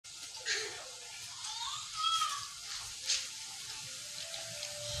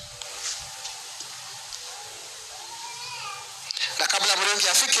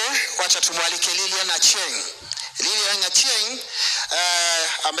tangia afike, wacha tumwalike Lilian Achieng. Lilian Achieng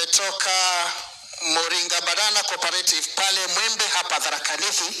ametoka Moringa Banana Cooperative pale Mwembe hapa Tharaka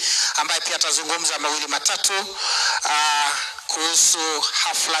Nithi, ambaye pia atazungumza mawili matatu kuhusu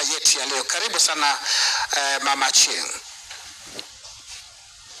hafla yetu ya leo. Karibu sana Mama Achieng.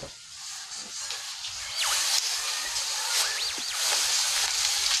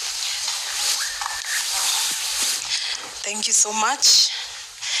 Thank you so much.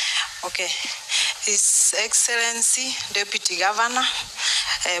 Okay. His Excellency Deputy Governor,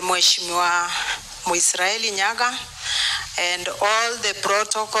 Mheshimiwa Muisraeli Nyaga, and all the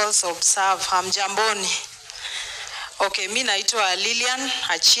protocols observed. Hamjamboni. Okay, mimi naitwa Lilian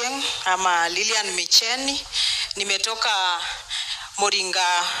Achieng ama Lilian Micheni. Nimetoka Moringa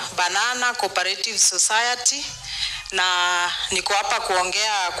Banana Cooperative Society na niko hapa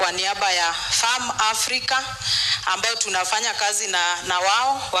kuongea kwa niaba ya Farm Africa ambao tunafanya kazi na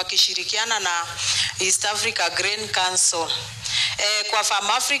wao wakishirikiana na East Africa Grain Council. Kwa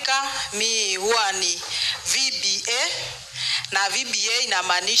Farm Africa mi huwa ni VBA na VBA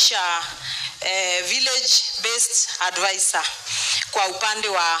inamaanisha Village Based Advisor kwa upande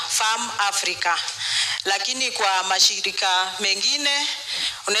wa Farm Africa. Lakini kwa mashirika mengine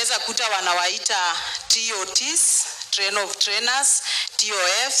unaweza kuta wanawaita TOTs, Train of Trainers,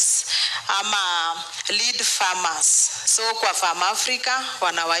 TOFs ama Lead Farmers. So kwa Farm Africa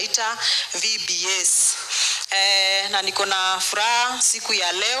wanawaita VBAs. Na niko na furaha siku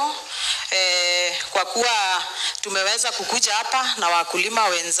ya leo kwa kuwa tumeweza kukuja hapa na wakulima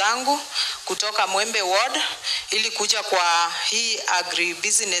wenzangu kutoka Mwembe Ward ili kuja kwa hii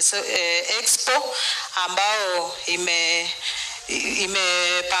Agribusiness Expo ambao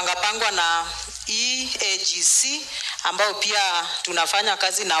imepangwa na EAGC ambao pia tunafanya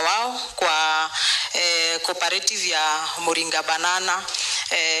kazi na wao kwa cooperative ya Moringa Banana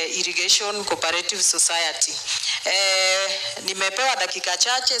Irrigation Cooperative Society. Nimepewa dakika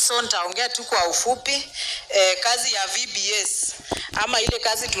chache, so nitaongea tu kwa ufupi. Kazi ya VBS ama ile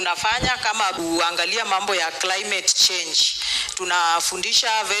kazi tunafanya kama kuangalia mambo ya climate change.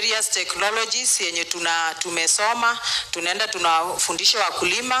 Tunafundisha various technologies yenye tumesoma, tunaenda tunafundisha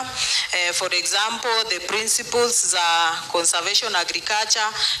wakulima. For example, the principles za conservation agriculture,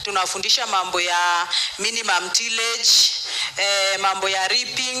 tunafundisha mambo ya minimum tillage, mambo ya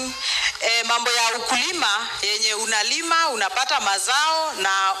reaping, mambo ya ukulima yenye unalima, unapata mazao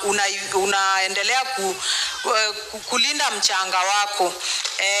na unaendelea kulinda mchanga wako.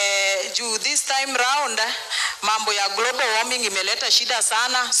 Juu this time round mambo ya global warming imeleta shida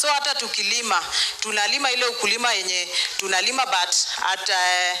sana, so hata tukilima tunalima ile ukulima yenye tunalima but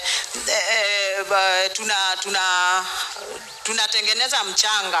tunatengeneza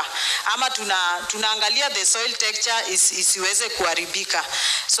mchanga ama tunaangalia the soil texture isiweze kuharibika.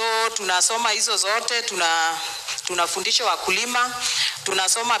 So tunasoma hizo zote, tunafundisha wakulima,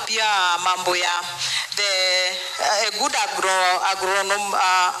 tunasoma pia mambo ya good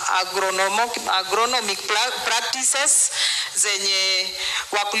agronomic practices zenye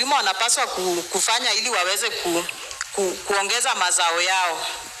wakulima wanapaswa kufanya ili waweze kuongeza mazao yao.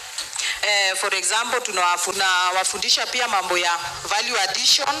 For example, tunawafundisha pia mambo ya value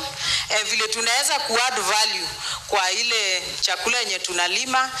addition, vile tunaweza kuadd value kwa ile chakula yenye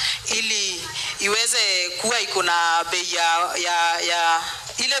tunalima ili iweze kuwa iko na bei ya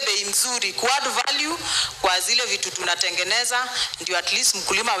ile bei mzuri, kuadd value kwa zile vitu tunatengeneza ndio at least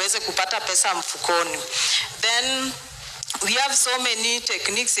mkulima aweze kupata pesa mfukoni. Then we have so many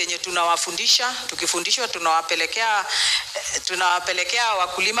techniques yenye tunawafundisha. Tukifundishwa tunawapelekea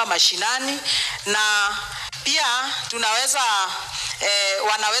wakulima mashinani na pia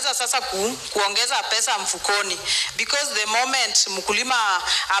wanaweza sasa kuongeza pesa mfukoni, because the moment mkulima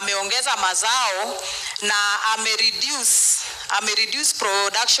ameongeza mazao na amereduce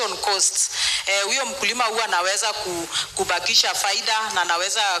production costs, huyo mkulima huwa anaweza kubakisha faida na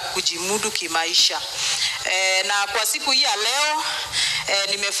anaweza kujimudu kimaisha. Na kwa siku hii ya leo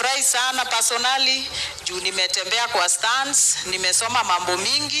nimefurahi sana personally juu nimetembea kwa stands, nimesoma mambo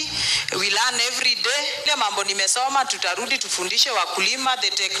mingi. We learn every day. Ile mambo nimesoma tutarudi tufundishe wakulima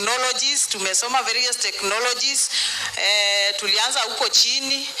the technologies. Tumesoma various technologies. Tulianza huko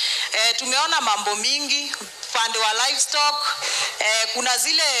chini. Tumeona mambo mingi upande wa livestock. Kuna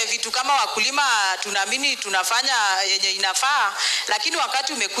zile vitu kama wakulima tunaamini tunafanya yenye inafaa, lakini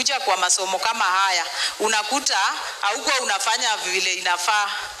wakati umekuja kwa masomo kama haya unakuta hauko unafanya vile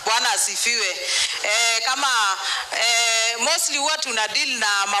inafaa. Bwana asifiwe. Kama mostly huwa tuna deal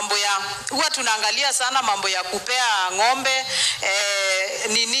na huwa tunaangalia sana mambo ya kupea ng'ombe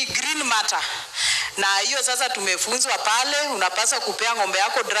green matter. na hiyo sasa tumefunzwa pale, unapaswa kupea ng'ombe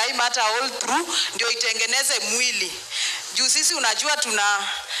yako dry matter all through ndio itengeneze mwili. Juu sisi unajua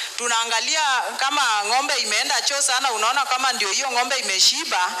tunaangalia kama ng'ombe imeenda choo sana, unaona kama ndio hiyo ng'ombe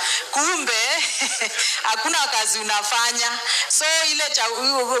imeshiba, kumbe hakuna kazi unafanya. So ile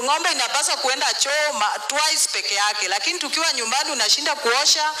ng'ombe inapaswa kuenda choo twice peke yake, lakini tukiwa nyumbani unashinda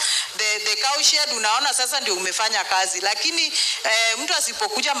kuosha the cow shed, unaona sasa ndio umefanya kazi. Lakini mtu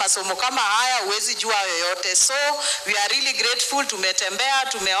asipokuja masomo kama haya huwezi jua yoyote. So we are really grateful. Tumetembea,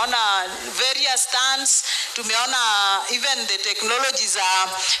 tumeona various stands, tumeona even the technologies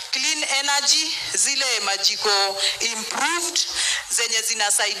are clean energy, zile majiko improved zenye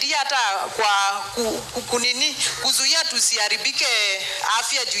zinasaidia hata kwa kuzuia tusiharibike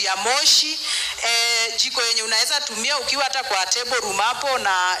afya juu ya moshi. Jiko yenye unaweza tumia ukiwa hata kwa table room hapo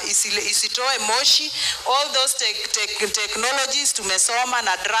na isitoe moshi. All those technologies tumesoma,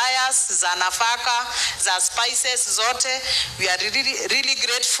 na dryers za nafaka, za spices zote. We are really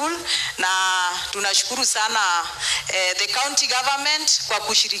grateful, na tunashukuru sana the county government kwa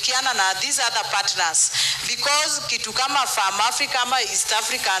kushirikiana na these other partners, because kitu kama Farm Africa ama East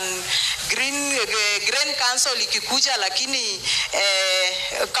African Grain Council ikikuja, lakini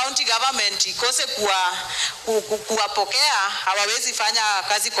county government ikose kuwapokea, hawawezi fanya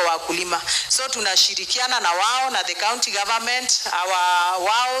kazi kwa wakulima. So tunashirikiana na wao na the county government, our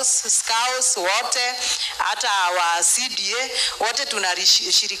WOWs, scouts wote, hata our CDA wote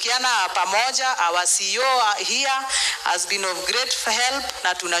tunashirikiana pamoja. Our CEO here has been of great help,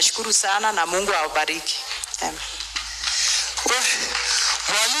 na tunashukuru sana, na Mungu awabariki.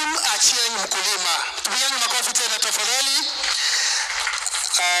 Mwalimu Achieng mkulima. Tupigeni makofi tena tafadhali.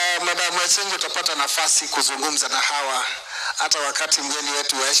 Madam Achieng utapata nafasi kuzungumza na hawa hata wakati mgeni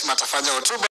wetu wa heshima atafanya hotuba.